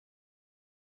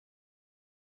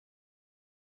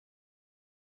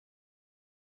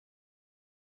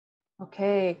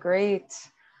Okay, great.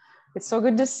 It's so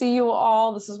good to see you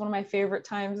all. This is one of my favorite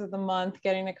times of the month,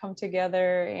 getting to come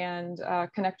together and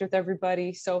connect with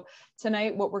everybody. So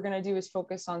tonight, what we're going to do is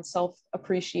focus on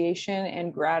self-appreciation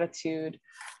and gratitude.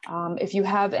 If you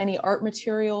have any art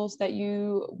materials that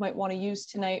you might want to use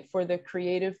tonight for the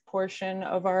creative portion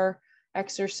of our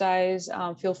exercise,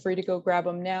 feel free to go grab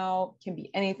them now. It can be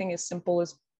anything as simple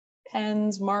as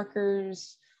pens,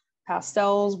 markers,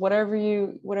 pastels, whatever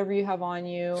you have on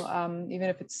you, even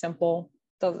if it's simple,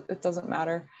 it doesn't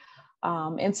matter.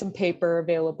 And some paper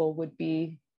available would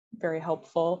be very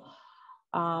helpful.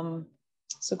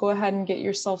 So go ahead and get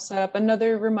yourself set up.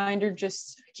 Another reminder,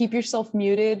 just keep yourself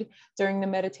muted during the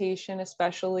meditation,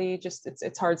 especially. Just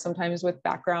it's hard sometimes with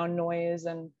background noise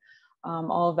and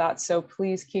all of that. So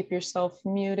please keep yourself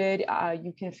muted.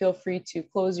 You can feel free to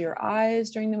close your eyes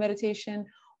during the meditation,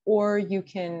 or you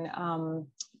can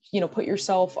put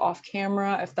yourself off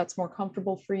camera if that's more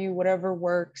comfortable for you, whatever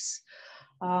works.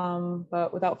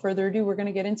 But without further ado, we're going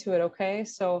to get into it. Okay.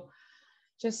 So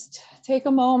just take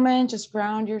a moment, just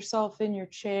ground yourself in your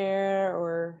chair,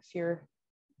 or if you're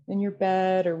in your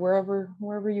bed or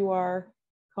wherever you are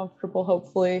comfortable,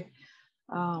 hopefully.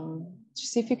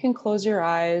 Just see if you can close your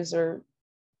eyes or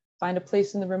find a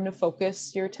place in the room to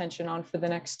focus your attention on for the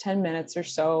next 10 minutes or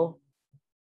so.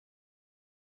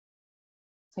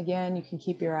 Again, you can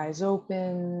keep your eyes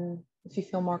open if you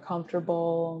feel more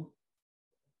comfortable.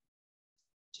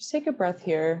 Just take a breath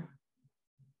here.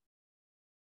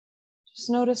 Just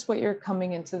notice what you're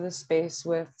coming into this space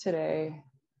with today.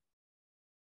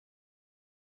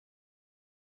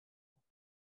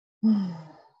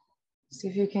 See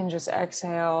if you can just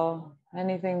exhale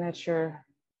anything that you're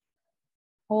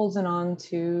holding on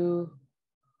to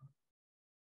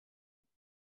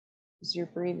as you're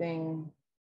breathing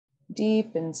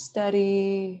deep and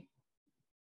steady.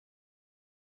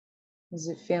 Is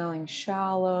it feeling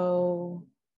shallow?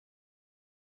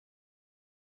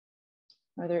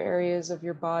 Are there areas of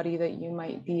your body that you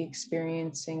might be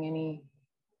experiencing any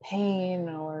pain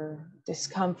or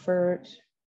discomfort?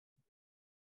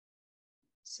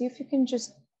 See if you can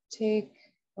just take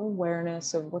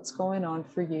awareness of what's going on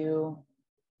for you,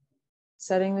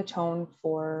 setting the tone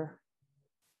for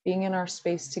being in our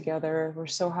space together. We're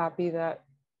so happy that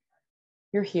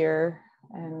you're here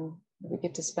and we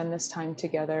get to spend this time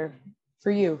together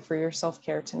for you, for your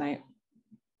self-care tonight.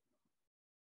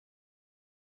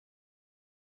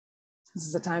 This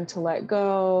is a time to let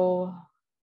go.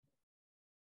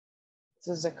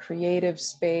 This is a creative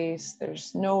space.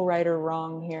 There's no right or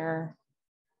wrong here.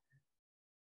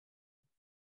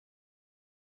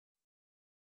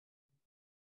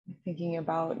 Thinking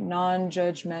about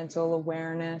non-judgmental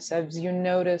awareness as you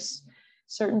notice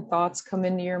certain thoughts come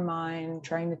into your mind,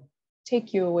 trying to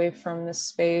take you away from this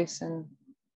space and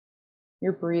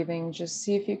your breathing. Just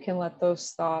see if you can let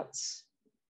those thoughts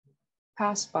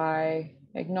pass by,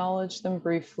 acknowledge them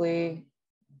briefly,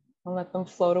 and let them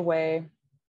float away,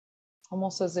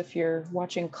 almost as if you're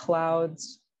watching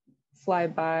clouds fly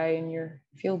by in your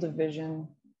field of vision.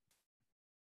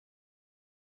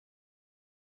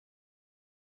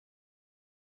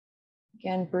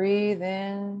 Again, breathe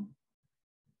in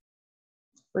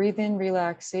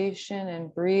relaxation,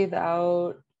 and breathe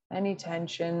out any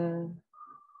tension,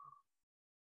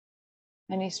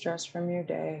 any stress from your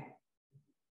day.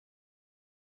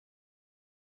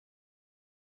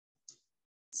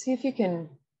 See if you can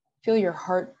feel your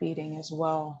heart beating as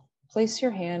well. Place your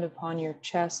hand upon your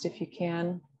chest if you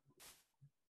can.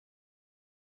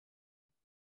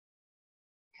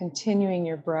 Continuing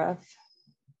your breath.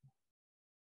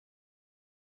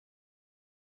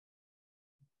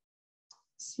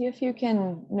 See if you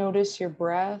can notice your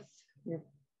breath,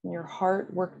 your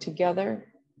heart work together.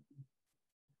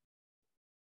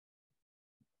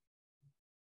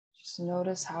 Just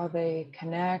notice how they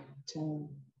connect, and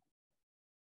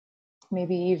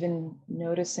maybe even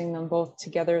noticing them both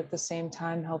together at the same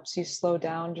time helps you slow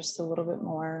down just a little bit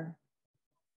more.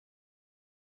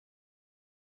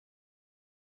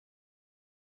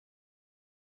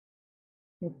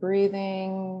 You're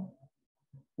breathing,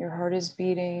 your heart is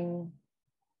beating.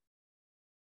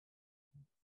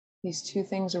 These two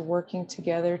things are working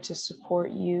together to support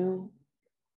you.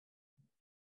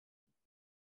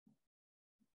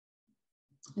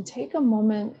 And take a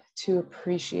moment to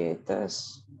appreciate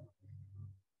this.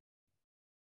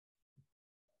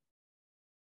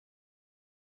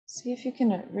 See if you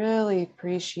can really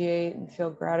appreciate and feel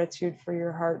gratitude for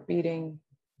your heart beating,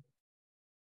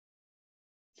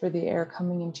 for the air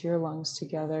coming into your lungs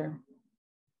together.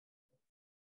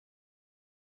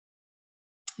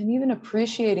 And even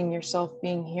appreciating yourself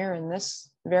being here in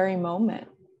this very moment.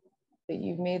 that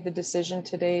you've made the decision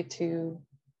today to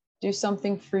do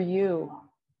something for you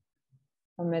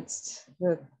amidst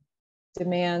the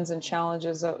demands and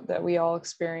challenges that we all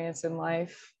experience in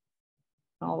life,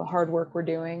 all the hard work we're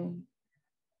doing.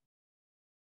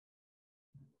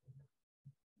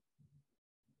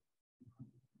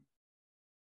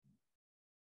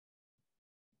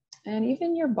 And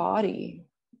even your body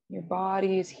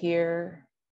is here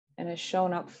and has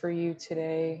shown up for you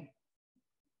today.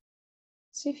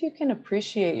 See if you can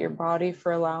appreciate your body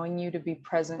for allowing you to be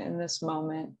present in this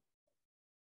moment.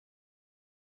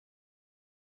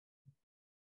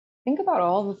 Think about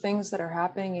all the things that are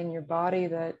happening in your body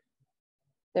that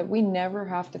we never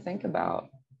have to think about,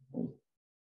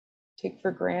 take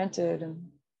for granted, and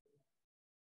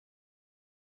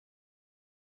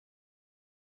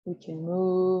we can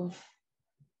move,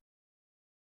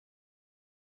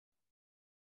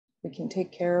 we can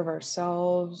take care of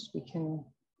ourselves, we can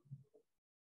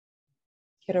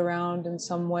get around in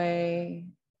some way,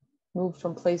 move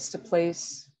from place to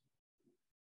place.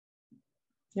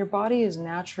 Your body is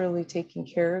naturally taking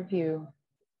care of you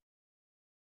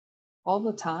all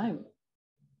the time.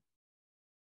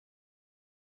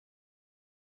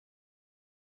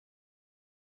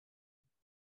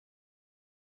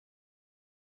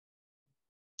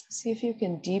 See if you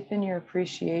can deepen your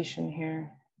appreciation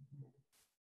here.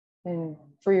 And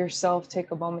for yourself, take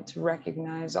a moment to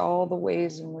recognize all the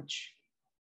ways in which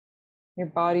your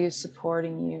body is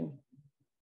supporting you.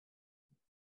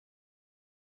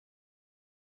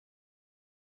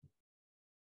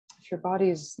 If your body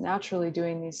is naturally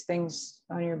doing these things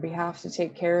on your behalf to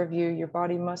take care of you, your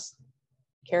body must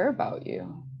care about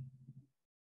you.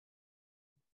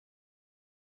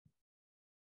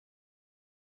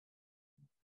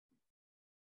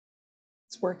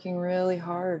 It's working really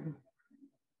hard.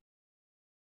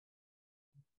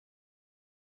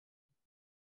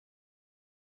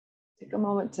 Take a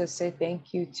moment to say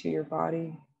thank you to your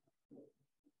body. You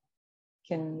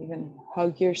can even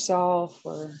hug yourself,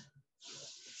 or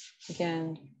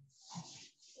again,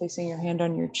 placing your hand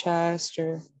on your chest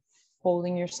or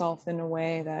holding yourself in a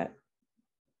way that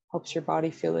helps your body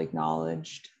feel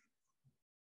acknowledged.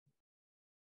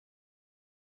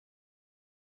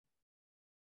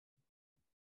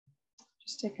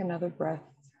 Just take another breath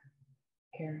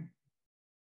here.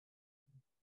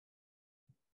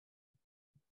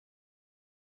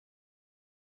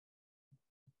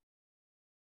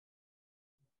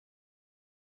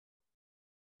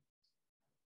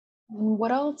 And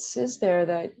what else is there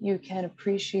that you can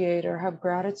appreciate or have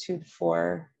gratitude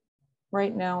for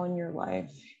right now in your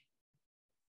life?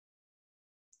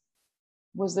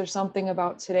 Was there something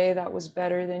about today that was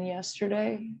better than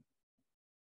yesterday?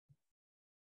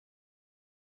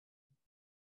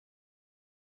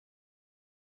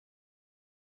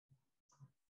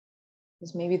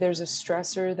 Because maybe there's a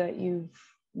stressor that you've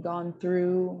gone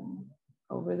through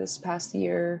over this past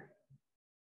year,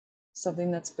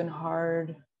 something that's been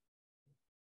hard.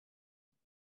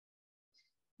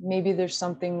 Maybe there's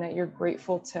something that you're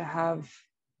grateful to have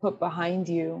put behind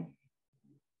you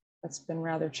that's been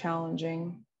rather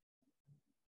challenging.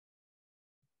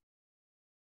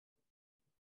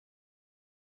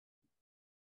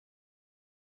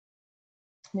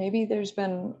 Maybe there's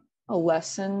been a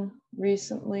lesson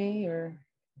recently or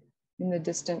in the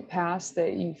distant past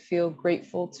that you feel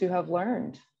grateful to have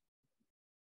learned.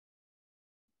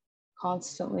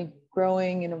 Constantly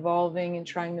growing and evolving and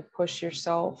trying to push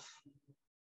yourself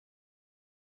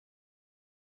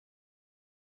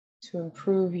to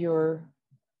improve your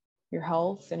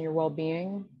health and your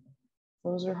well-being.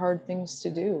 Those are hard things to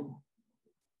do.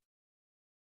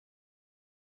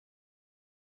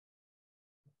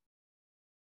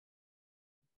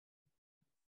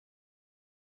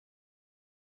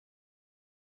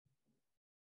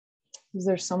 Is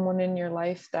there someone in your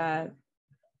life that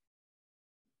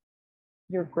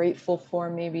you're grateful for,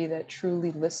 maybe that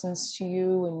truly listens to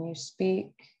you when you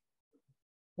speak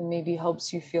and maybe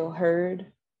helps you feel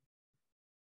heard?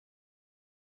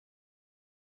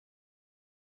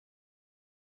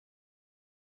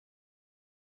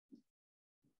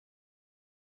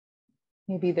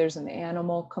 Maybe there's an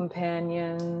animal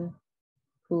companion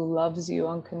who loves you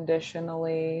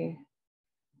unconditionally,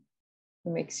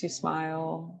 who makes you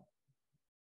smile.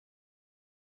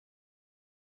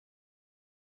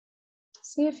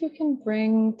 See if you can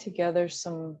bring together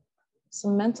some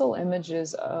mental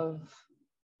images of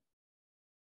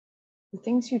the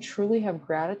things you truly have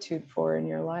gratitude for in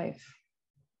your life.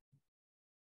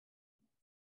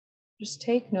 Just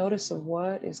take notice of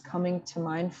what is coming to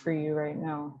mind for you right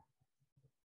now.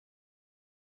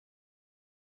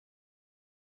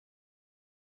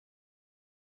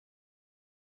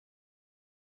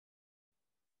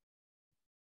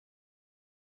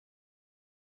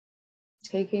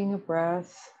 taking a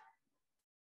breath,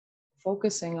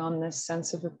 focusing on this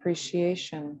sense of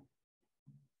appreciation.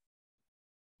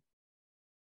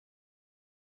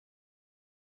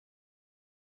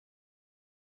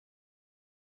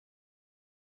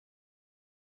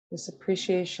 This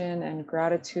appreciation and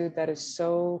gratitude that is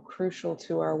so crucial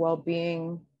to our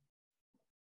well-being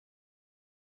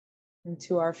and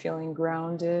to our feeling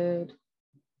grounded.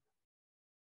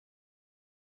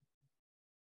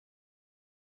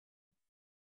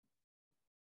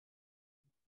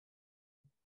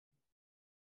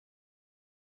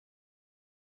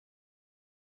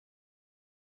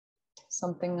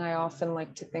 Something I often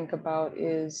like to think about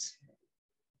is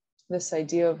this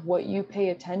idea of what you pay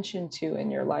attention to in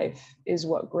your life is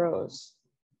what grows.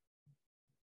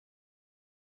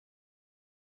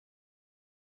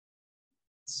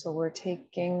 So we're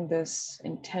taking this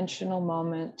intentional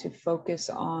moment to focus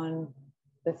on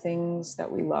the things that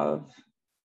we love,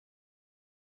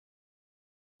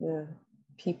 the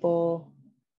people,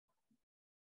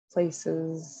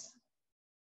 places,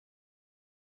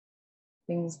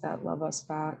 things that love us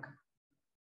back.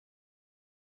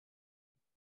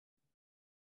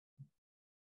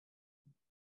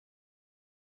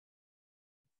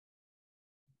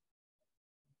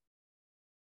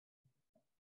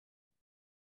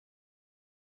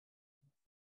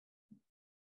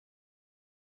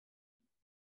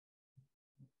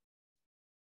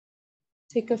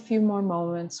 Take a few more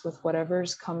moments with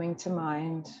whatever's coming to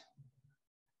mind.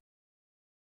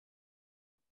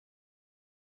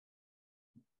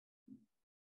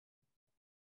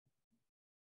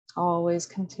 Always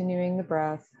continuing the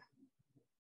breath.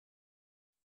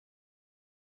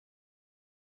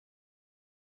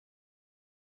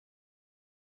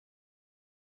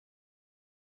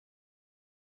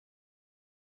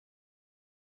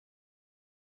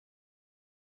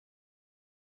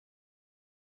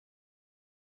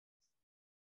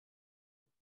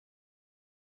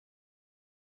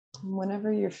 And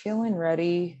whenever you're feeling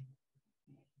ready,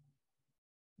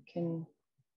 you can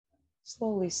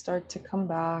slowly start to come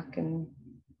back and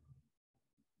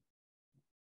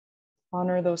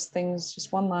honor those things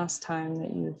just one last time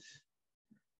that you've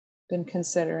been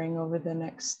considering over the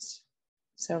next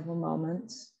several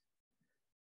moments.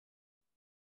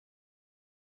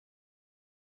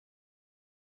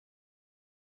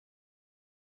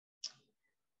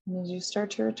 And as you start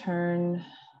to return,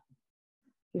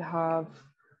 you have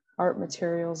art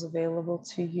materials available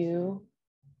to you.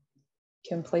 You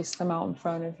can place them out in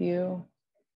front of you.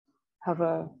 Have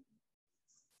a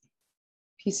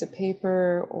piece of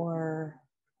paper or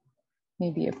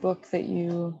maybe a book that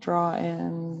you draw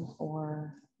in,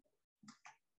 or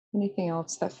anything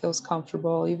else that feels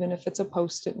comfortable, even if it's a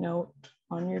Post-it note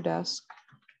on your desk.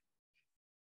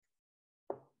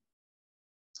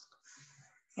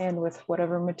 And with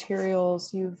whatever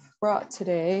materials you've brought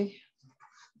today,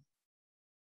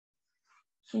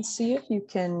 and see if you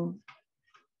can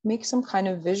make some kind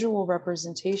of visual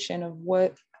representation of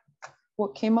what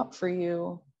came up for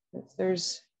you. If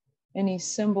there's any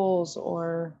symbols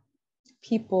or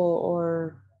people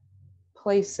or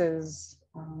places,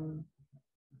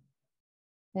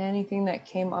 anything that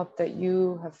came up that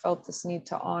you have felt this need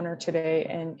to honor today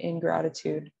and in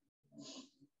gratitude.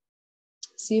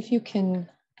 See if you can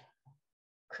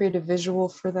create a visual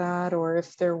for that, or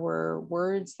if there were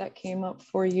words that came up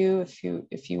for you,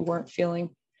 if you weren't feeling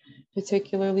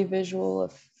particularly visual,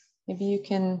 if maybe you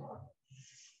can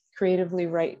creatively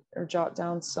write or jot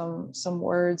down some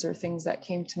words or things that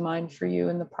came to mind for you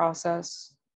in the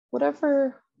process.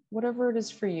 Whatever it is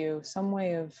for you, some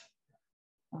way of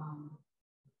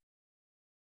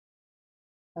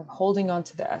holding on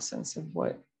to the essence of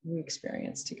what we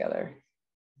experienced together.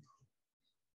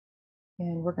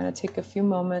 And we're going to take a few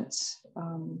moments,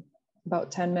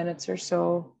 about 10 minutes or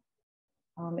so,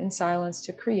 in silence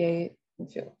to create. And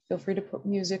feel free to put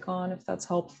music on if that's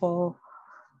helpful.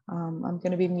 I'm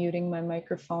going to be muting my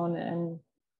microphone and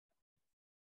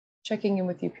checking in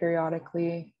with you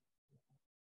periodically.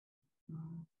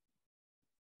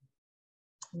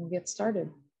 We'll get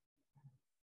started.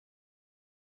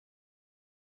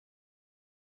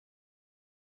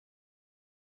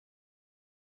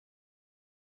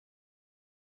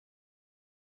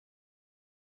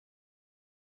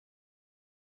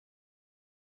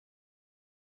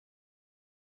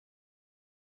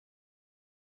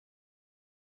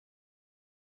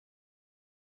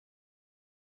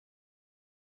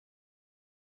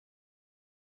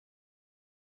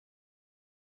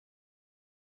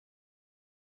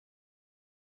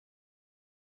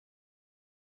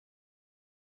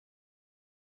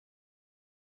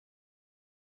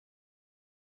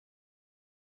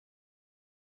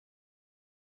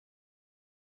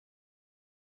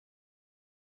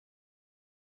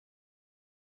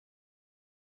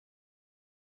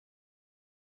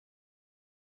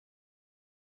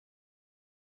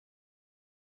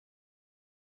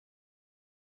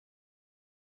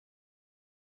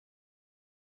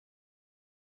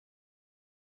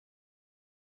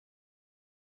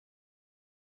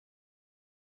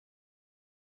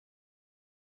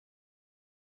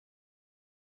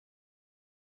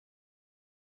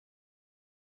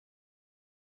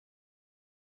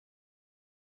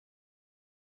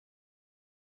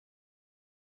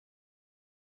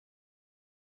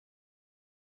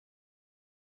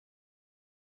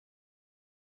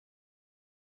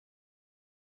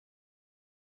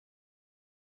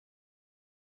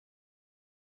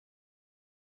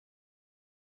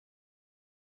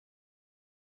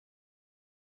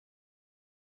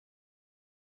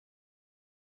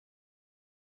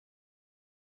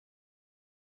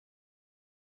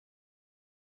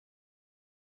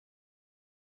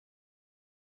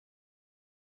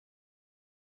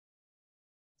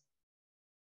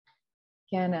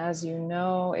 Again, as you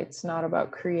know, it's not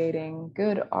about creating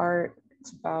good art.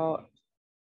 It's about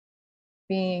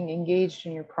being engaged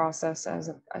in your process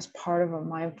as part of a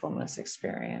mindfulness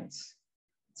experience.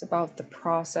 It's about the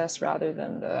process rather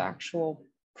than the actual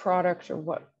product or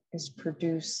what is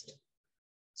produced.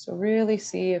 So really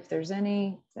see if there's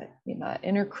any that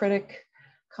inner critic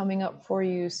coming up for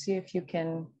you. See if you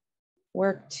can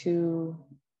work to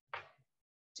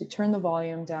turn the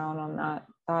volume down on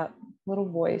that little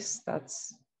voice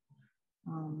that's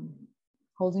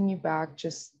holding you back.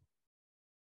 Just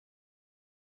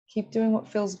keep doing what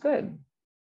feels good.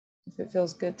 If it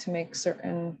feels good to make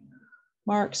certain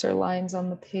marks or lines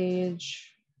on the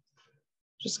page,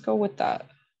 just go with that.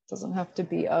 It doesn't have to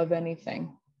be of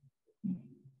anything.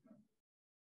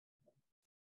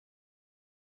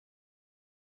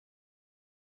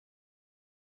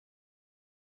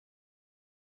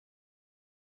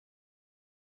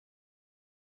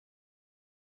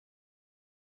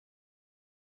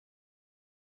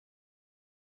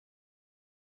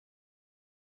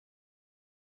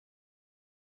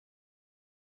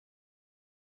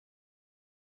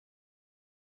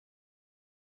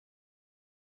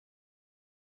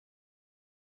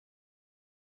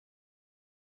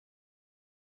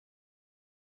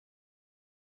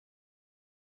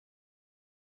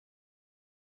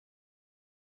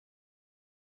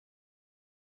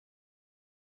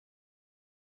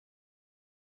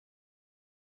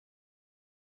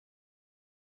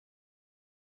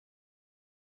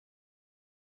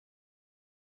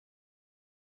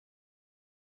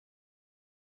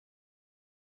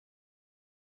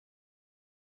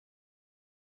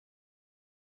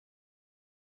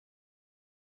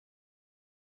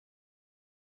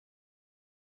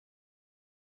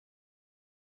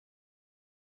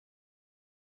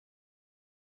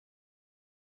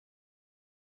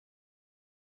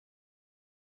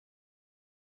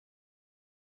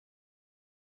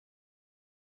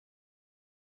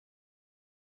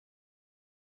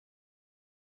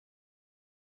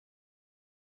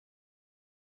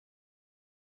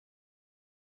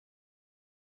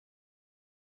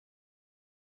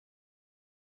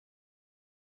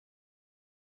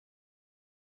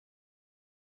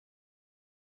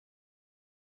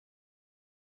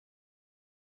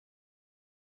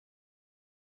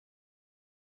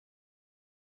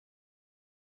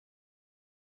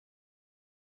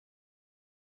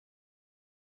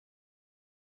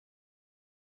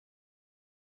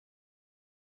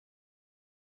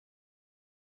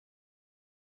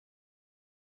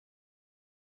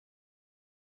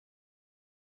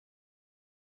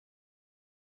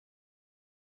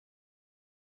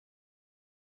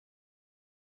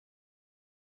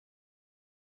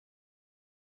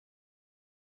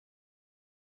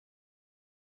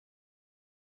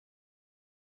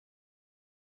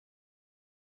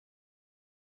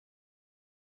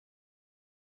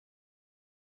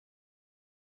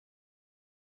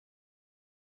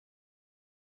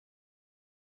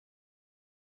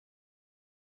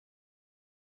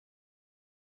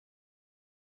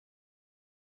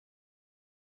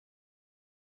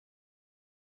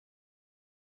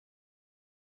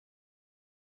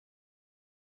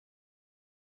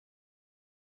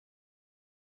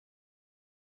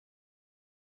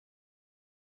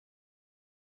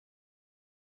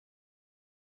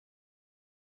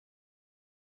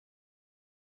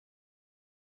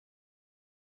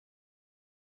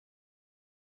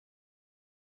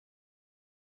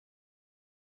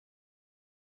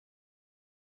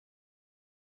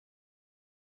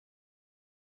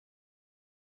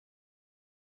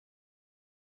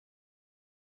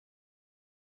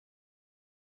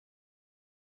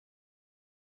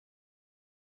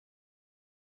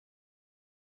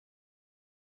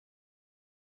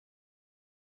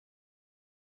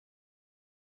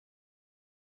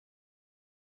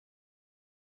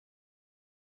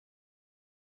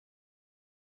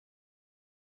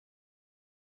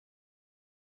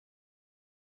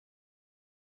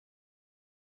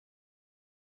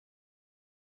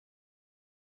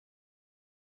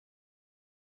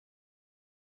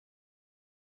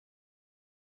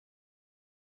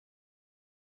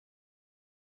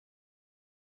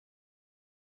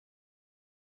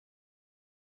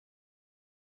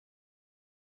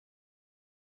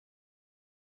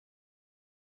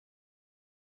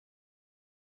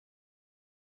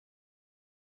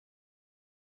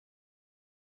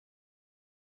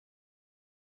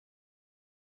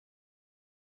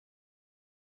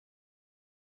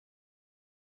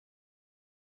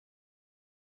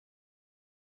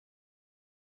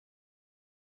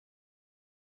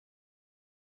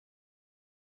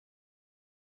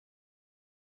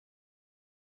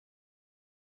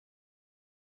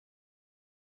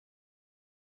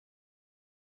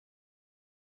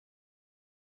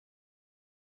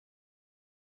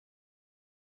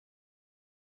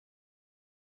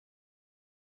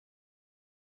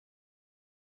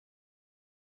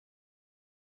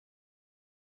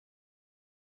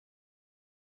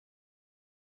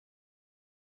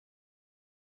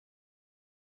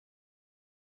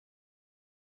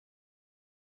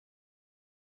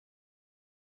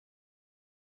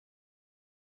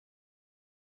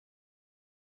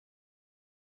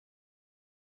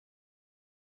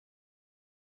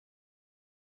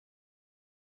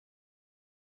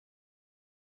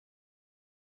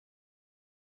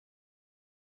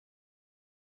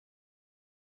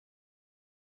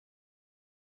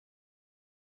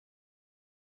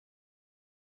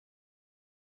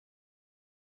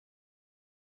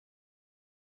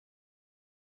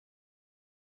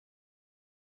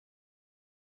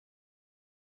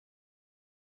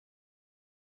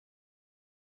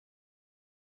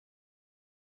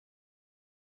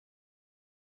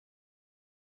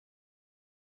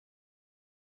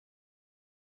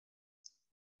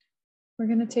 We're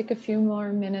going to take a few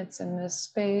more minutes in this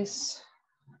space,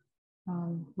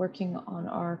 working on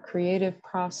our creative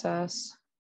process.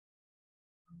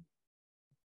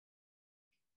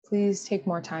 Please take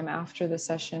more time after the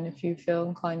session if you feel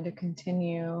inclined to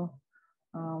continue.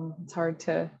 It's hard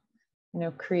to,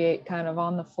 create kind of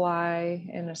on the fly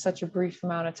in such a brief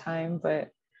amount of time,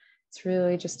 but it's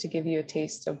really just to give you a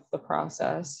taste of the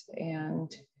process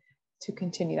and to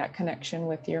continue that connection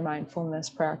with your mindfulness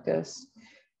practice.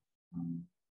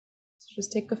 So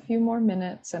just take a few more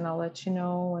minutes and I'll let you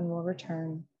know when we'll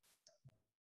return.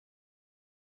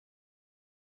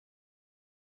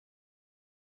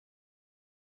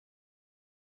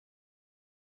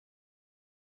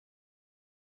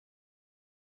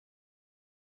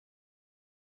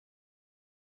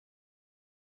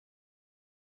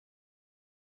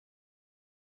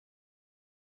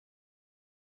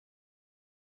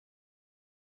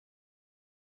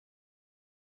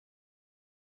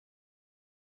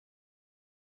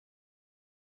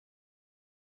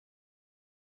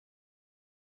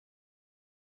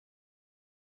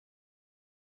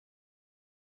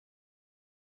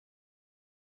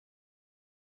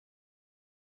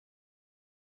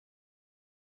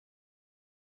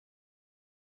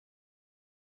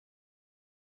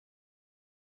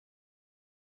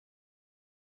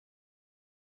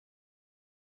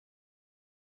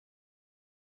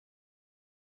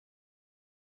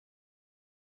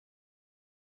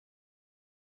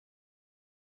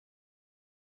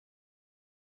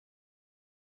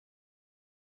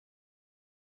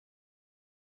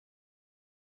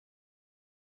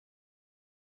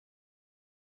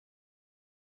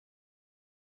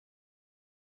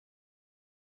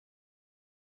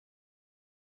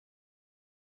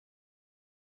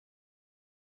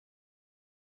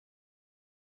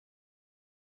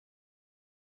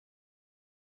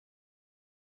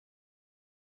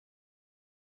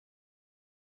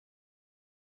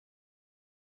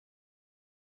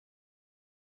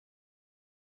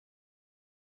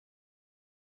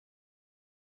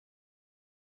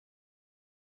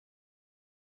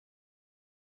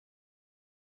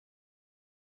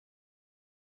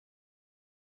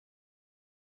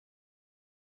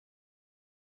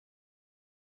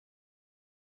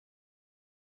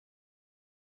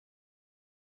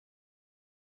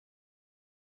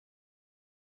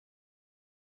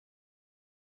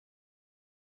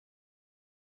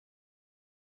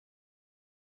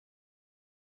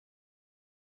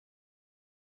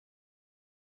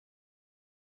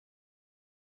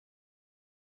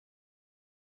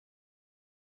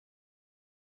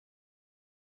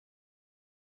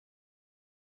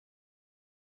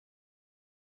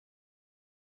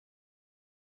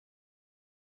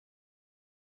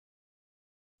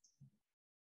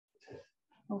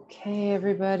 Okay,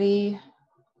 everybody.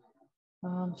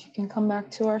 If you can come back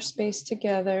to our space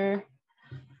together,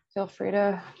 feel free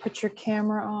to put your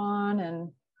camera on.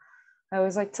 And I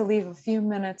always like to leave a few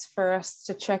minutes for us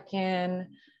to check in.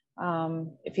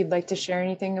 If you'd like to share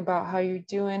anything about how you're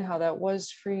doing, how that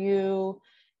was for you,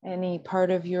 any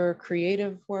part of your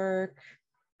creative work,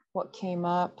 what came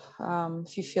up,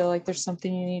 if you feel like there's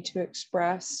something you need to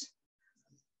express.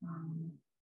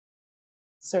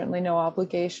 Certainly no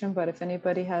obligation, but if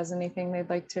anybody has anything they'd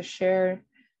like to share,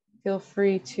 feel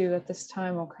free to at this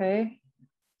time, okay?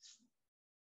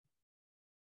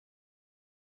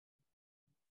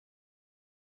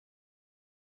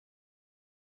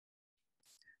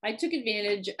 I took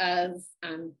advantage of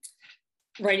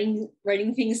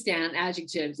writing things down,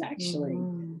 adjectives actually,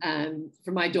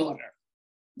 for my daughter,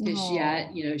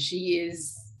 because she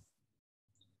is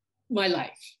my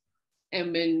life.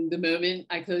 And when the moment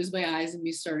I closed my eyes and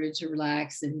we started to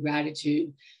relax in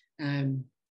gratitude,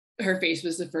 her face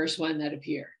was the first one that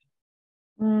appeared.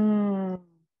 Wow.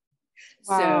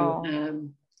 So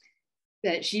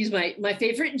that she's my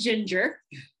favorite ginger.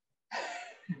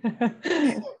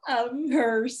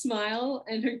 Her smile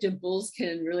and her dimples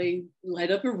can really light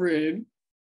up a room.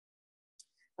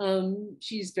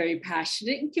 She's very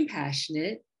passionate and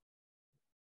compassionate.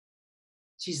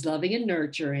 She's loving and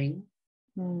nurturing.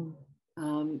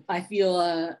 I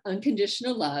feel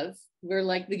unconditional love. We're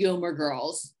like the Gilmore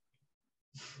Girls.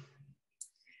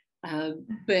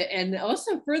 And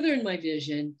also further in my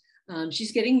vision,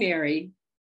 she's getting married.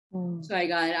 So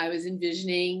I was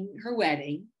envisioning her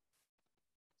wedding.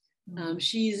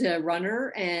 She's a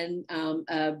runner and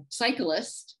a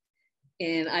cyclist,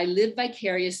 and I live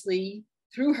vicariously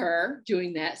through her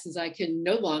doing that since I can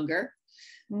no longer.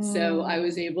 So I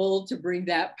was able to bring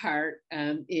that part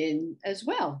in as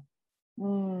well.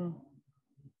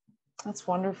 That's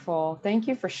wonderful. Thank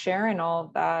you for sharing all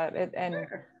of that. And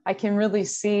Sure. I can really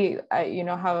see, you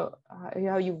know, how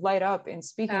you light up in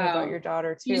speaking about your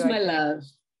daughter too. She's my love.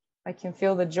 I can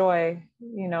feel the joy,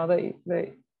 you know,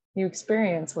 that you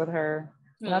experience with her.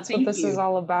 And that's what this is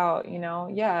all about, you know.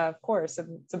 Yeah, of course.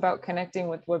 It's about connecting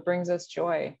with what brings us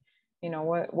joy, you know,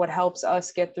 what helps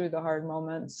us get through the hard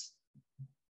moments.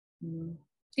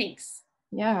 Thanks.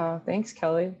 Yeah, thanks,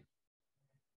 Kelly.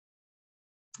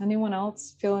 Anyone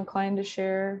else feel inclined to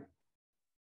share?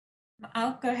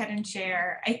 I'll go ahead and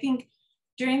share. I think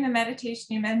during the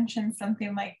meditation, you mentioned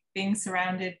something like being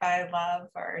surrounded by love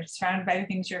or surrounded by the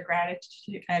things you're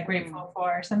grateful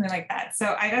for, or something like that.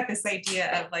 So I got this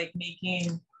idea of like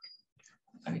making,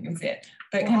 I can see it,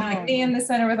 but kind of like being in the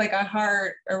center with like a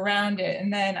heart around it.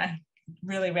 And then I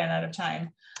really ran out of time,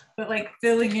 but like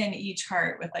filling in each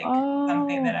heart with like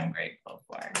something that I'm grateful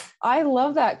for. I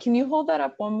love that. Can you hold that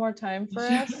up one more time for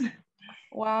us?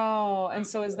 Wow. And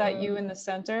so is that you in the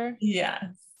center? Yes.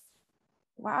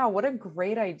 Wow, what a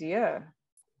great idea.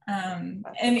 And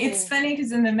it's funny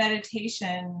because in the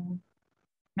meditation,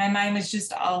 my mind was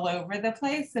just all over the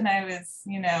place. And I was,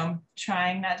 you know,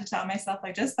 trying not to tell myself,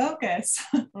 like, just focus.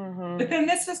 But then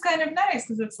this was kind of nice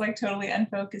because it's like totally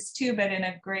unfocused too, but in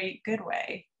a great, good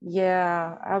way.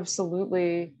 Yeah,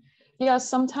 absolutely. Yeah,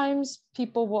 sometimes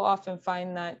people will often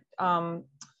find that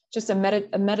just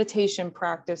a meditation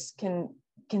practice can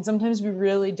sometimes be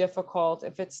really difficult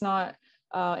if it's not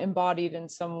embodied in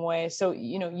some way. So,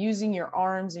 you know, using your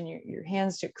arms and your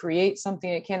hands to create something,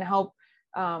 it can help,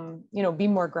 you know, be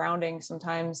more grounding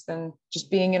sometimes than just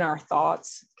being in our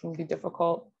thoughts. It can be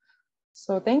difficult.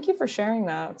 So thank you for sharing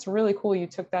that. It's really cool. You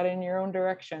took that in your own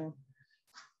direction.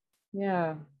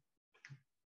 Yeah.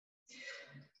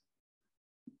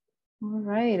 All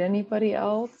right. Anybody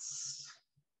else?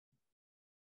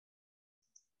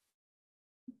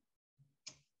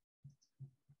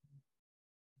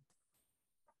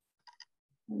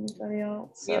 Anybody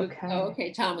else?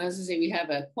 Okay, Tom, I was gonna say we have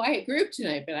a quiet group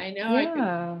tonight, but I know I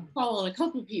can call on a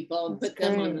couple people and put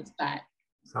them on the spot.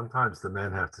 Sometimes the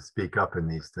men have to speak up in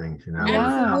these things, you know.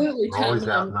 Absolutely, we're always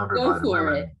outnumbered by the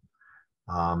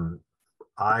women.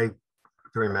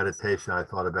 During meditation, I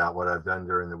thought about what I've done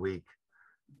during the week.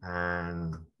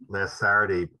 And last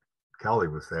Saturday, Kelly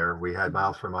was there. We had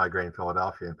Miles for Migraine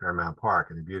Philadelphia in Fairmount Park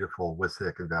in a beautiful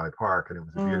Wissahickon Valley Park. And it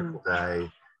was a beautiful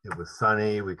day. It was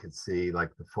sunny. We could see like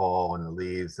the fall and the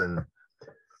leaves. And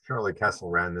Shirley Kessel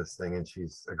ran this thing, and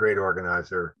she's a great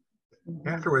organizer.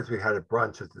 Afterwards, we had a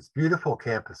brunch at this beautiful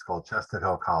campus called Chestnut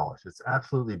Hill College. It's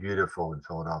absolutely beautiful in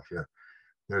Philadelphia.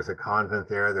 There's a convent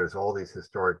there. There's all these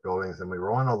historic buildings. And we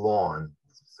were on a lawn,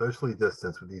 socially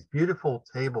distanced, with these beautiful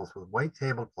tables with white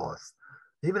tablecloths.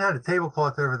 They even had a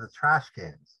tablecloth over the trash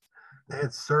cans. They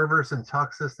had servers and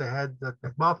tuxes. They had the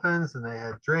muffins, and they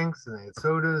had drinks, and they had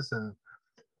sodas and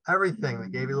everything. They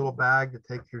gave you a little bag to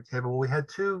take to your table. Well, we had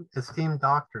two esteemed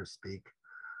doctors speak,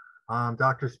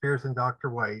 Dr. Spears and Dr.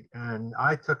 White. And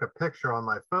I took a picture on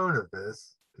my phone of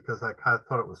this because I kind of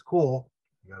thought it was cool.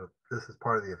 You know, this is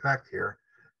part of the effect here.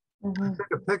 I took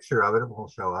a picture of it. It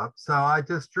won't show up. So I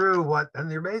just drew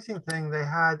and the amazing thing, they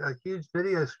had a huge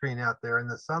video screen out there in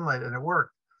the sunlight, and it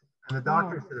worked. And the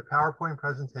doctors did a PowerPoint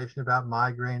presentation about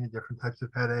migraine and different types of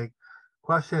headache,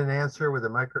 question and answer with a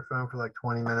microphone for like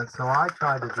 20 minutes. So I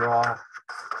tried to draw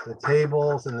the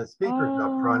tables and the speakers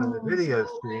up front in the video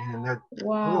screen, and they're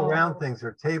little round things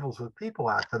are tables with people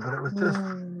at them. But it was just,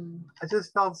 I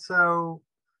just felt so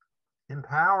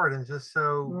empowered and just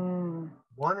so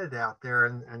wanted out there.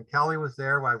 And Kelly was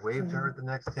there. I waved to her at the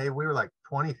next table. We were like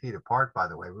 20 feet apart, by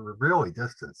the way. We were really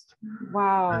distanced.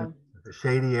 Wow. The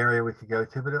shady area we could go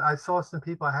to. But I saw some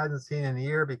people I hadn't seen in a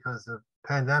year because of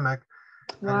pandemic.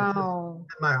 Wow.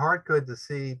 It did my heart good to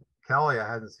see Kelly. I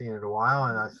hadn't seen in a while.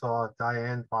 And I saw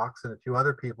Diane Fox and a few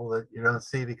other people that you don't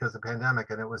see because of pandemic.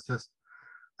 And it was just,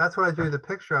 that's what I drew the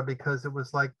picture of, because it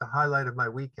was like the highlight of my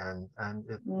weekend. And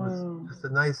it was just a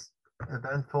nice,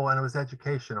 eventful, and it was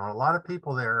educational. A lot of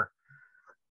people there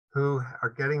who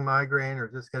are getting migraine or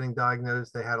just getting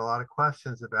diagnosed, they had a lot of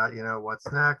questions about, you know, what's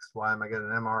next? Why am I getting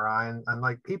an MRI? And I'm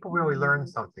like, people really learned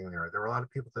something there. There were a lot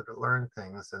of people that learned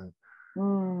things, and it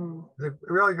was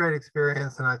a really great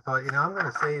experience. And I thought, you know, I'm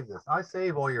going to save this. I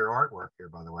save all your artwork here,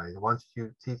 by the way. The ones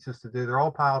you teach us to do, they're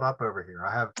all piled up over here.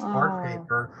 I have art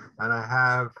paper, and I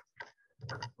have,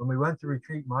 when we went to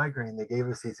Retreat Migraine, they gave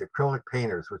us these acrylic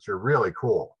painters, which are really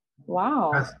cool.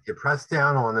 Wow. You press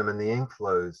down on them and the ink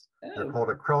flows. They're called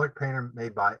acrylic painter,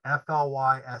 made by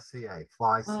FLYSCA,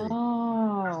 Fly C. There's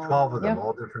 12 of them,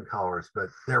 all different colors, but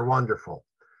they're wonderful.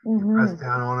 You press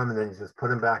down on them and then you just put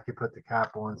them back, you put the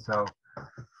cap on. So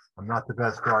I'm not the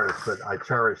best artist, but I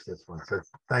cherish this one. So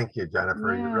thank you,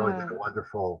 Jennifer. You really did a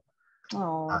wonderful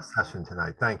session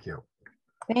tonight. Thank you.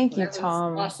 Thank you, That was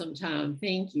Tom. awesome, Tom.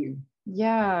 Thank you.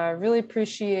 Yeah, I really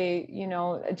appreciate,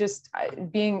 just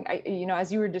being,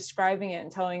 as you were describing it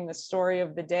and telling the story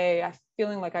of the day, I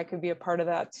feeling like I could be a part of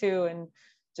that too. And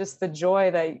just the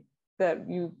joy that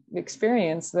you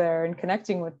experience there and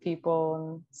connecting with people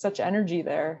and such energy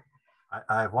there.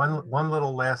 I have one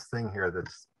little last thing here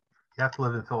that's, you have to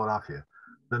live in Philadelphia.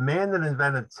 The man that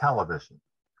invented television,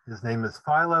 his name is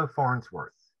Philo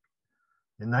Farnsworth.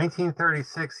 In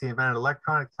 1936, he invented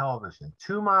electronic television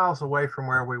 2 miles away from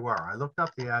where we were. I looked up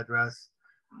the address.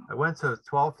 I went to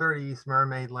 1230 East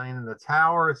Mermaid Lane, and the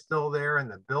tower is still there,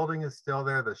 and the building is still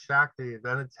there, the shack that he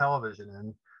invented television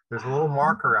in. There's a little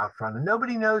marker out front, and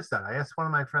nobody knows that. I asked one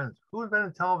of my friends, who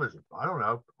invented television? I don't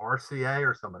know, RCA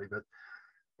or somebody, but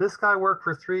this guy worked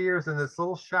for 3 years in this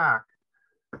little shack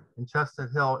in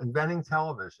Chestnut Hill inventing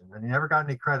television, and he never got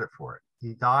any credit for it.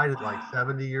 He died at like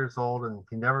 70 years old, and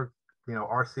he never,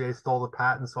 RCA stole the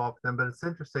patents off them. But it's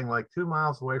interesting, like 2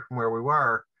 miles away from where we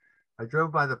were, I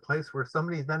drove by the place where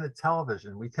somebody invented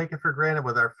television. We take it for granted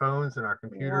with our phones and our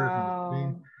computers. Wow.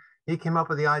 And he came up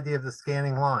with the idea of the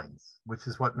scanning lines, which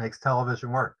is what makes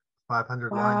television work.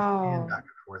 500 lines scanned back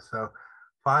and forth. So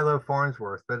Philo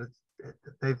Farnsworth, but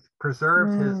they've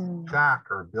preserved his shack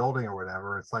or building or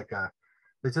whatever. It's like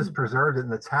they just preserved it in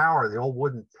the tower, the old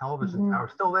wooden television tower,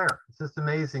 still there. It's just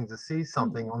amazing to see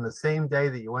something on the same day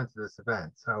that you went to this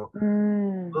event. So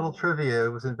little trivia, it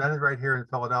was invented right here in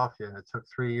Philadelphia, and it took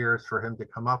 3 years for him to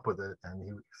come up with it, and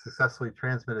he successfully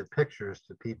transmitted pictures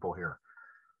to people here.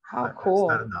 How cool.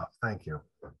 That's not enough. Thank you.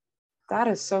 That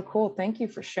is so cool. Thank you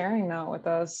for sharing that with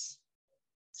us.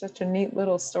 Such a neat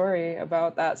little story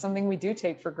about that, something we do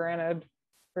take for granted,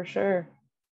 for sure.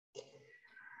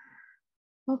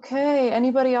 Okay,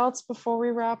 anybody else before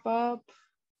we wrap up?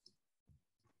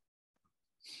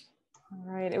 All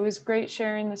right, it was great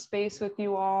sharing the space with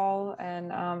you all,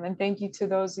 and thank you to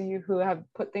those of you who have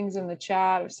put things in the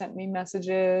chat or sent me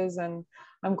messages, and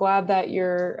I'm glad that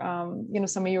you're,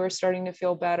 some of you are starting to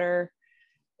feel better,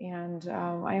 and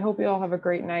I hope you all have a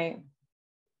great night.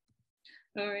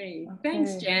 All right. Okay.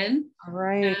 Thanks, Jen. All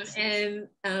right.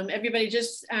 Everybody,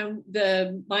 just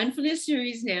the mindfulness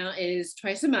series now is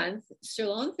twice a month,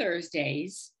 still on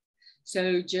Thursdays.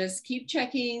 So just keep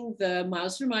checking the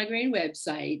Miles for Migraine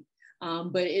website,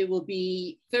 but it will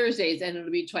be Thursdays and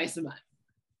it'll be twice a month,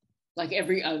 like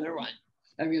every other one,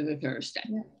 every other Thursday.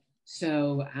 Yeah.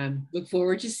 So look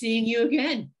forward to seeing you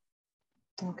again.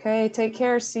 Okay, take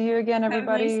care. See you again,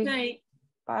 everybody. Have a nice night.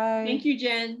 Bye. Thank you,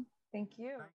 Jen. Thank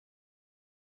you.